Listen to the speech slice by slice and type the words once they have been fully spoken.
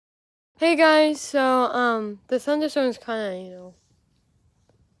Hey guys, so the thunderstorm is kind of,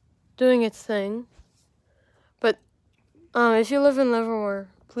 doing its thing. But if you live in Livermore,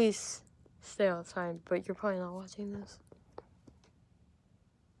 please stay outside, but you're probably not watching this.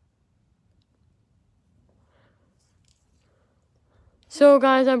 So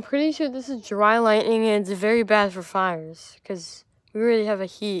guys, I'm pretty sure this is dry lightning and it's very bad for fires because we already have a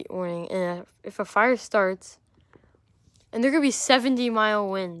heat warning, and if a fire starts, and there could be 70-mile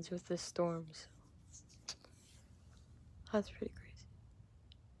winds with this storm. So that's pretty crazy.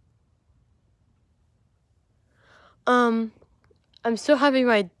 I'm so happy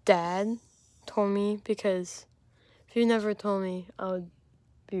my dad told me, because if he never told me, I would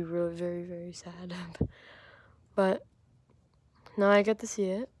be really very, very sad. But now I get to see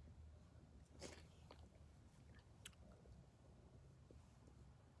it.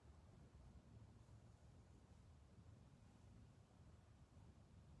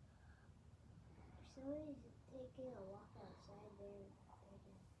 Somebody's taking a walk outside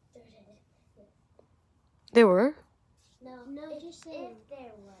They were? No, just saying if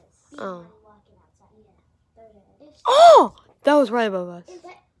there was. Oh. Walking outside. Yeah. Oh! That was right above us.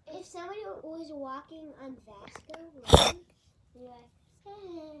 If somebody was walking on Vasco, right, you're like, hey,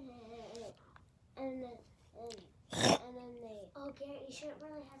 and then they. Oh, Garrett, you shouldn't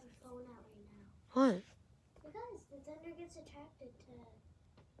really have your phone out right now. What? Because the thunder gets attracted to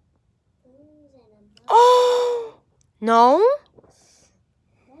phones and umbrellas. Oh! No?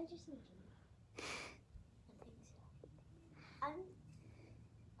 I just need to know. I think so.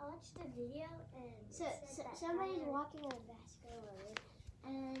 I watched the video and somebody's walking on Vasco Road,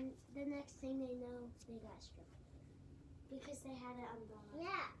 and the next thing they know, they got struck because they had an umbrella.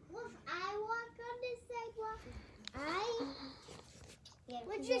 Yeah, well, if I walk on the sidewalk, I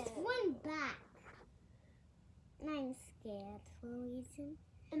would just run back. And I'm scared for a reason.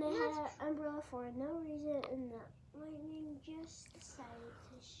 And they had an umbrella for no reason, and the lightning just decided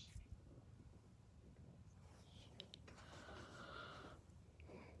to strike.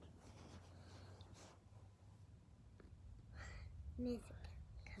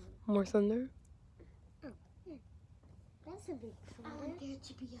 More thunder? Oh, yeah. That's a big thunder. I want there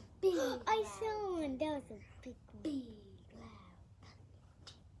to be a big I saw one. That was a big one. Big, loud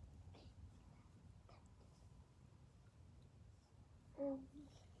thunder.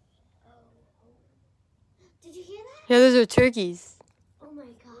 Did you hear that? Yeah, those are turkeys. Oh my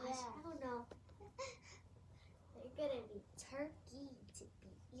gosh. Yeah. I don't know. They're going to be turkey to be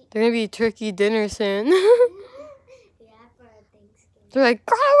eaten. They're going to be turkey dinner soon. Yeah, for Thanksgiving. They're like...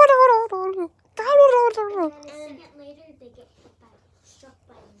 And a second later, they get struck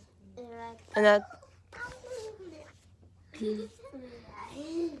by lightning. Like, And that...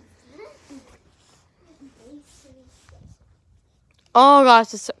 Oh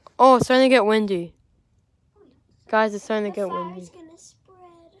gosh, it's starting to get windy. Guys, it's starting to get windy. The fire's gonna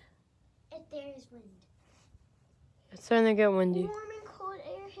spread if there's wind. It's starting to get windy. Warm and cold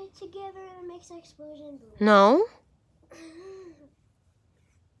air hit together and it makes an explosion. No?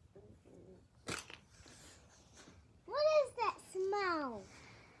 What is that smell?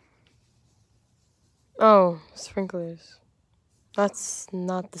 Oh, sprinklers. That's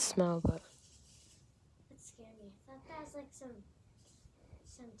not the smell, but... That scared me. I thought that was like some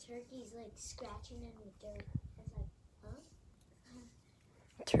turkeys like scratching in the dirt. I was like, huh?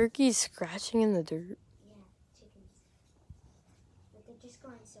 Turkeys scratching in the dirt? Yeah, chickens. But they're just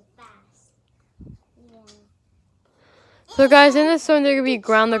going so fast. Yeah. So guys, in this storm there could be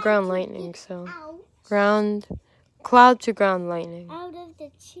ground-to-ground lightning, so... Cloud to ground lightning. Out of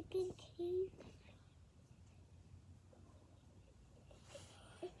the chicken cage.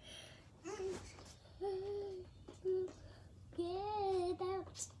 Get out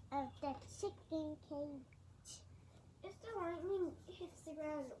of the chicken cage. If the lightning hits the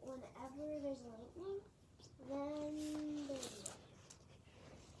ground whenever there's lightning, then there's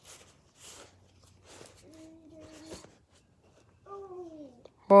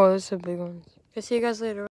Whoa, those are big ones. Okay, see you guys later.